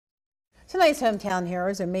Tonight's Hometown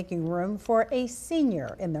Heroes are making room for a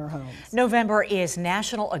senior in their homes. November is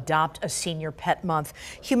National Adopt a Senior Pet Month.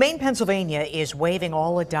 Humane Pennsylvania is waiving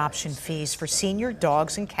all adoption fees for senior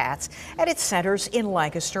dogs and cats at its centers in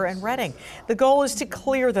Lancaster and Reading. The goal is to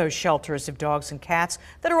clear those shelters of dogs and cats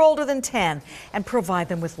that are older than 10 and provide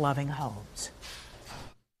them with loving homes.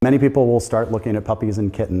 Many people will start looking at puppies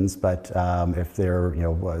and kittens, but if they're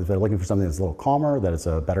looking for something that's a little calmer, that is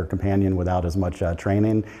a better companion without as much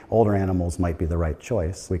training, older animals might be the right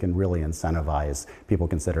choice. We can really incentivize people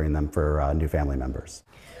considering them for new family members.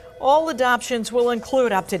 All adoptions will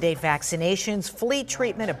include up-to-date vaccinations, flea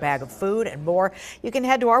treatment, a bag of food, and more. You can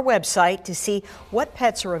head to our website to see what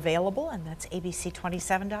pets are available, and that's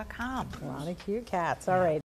abc27.com. A lot of cute cats. All right.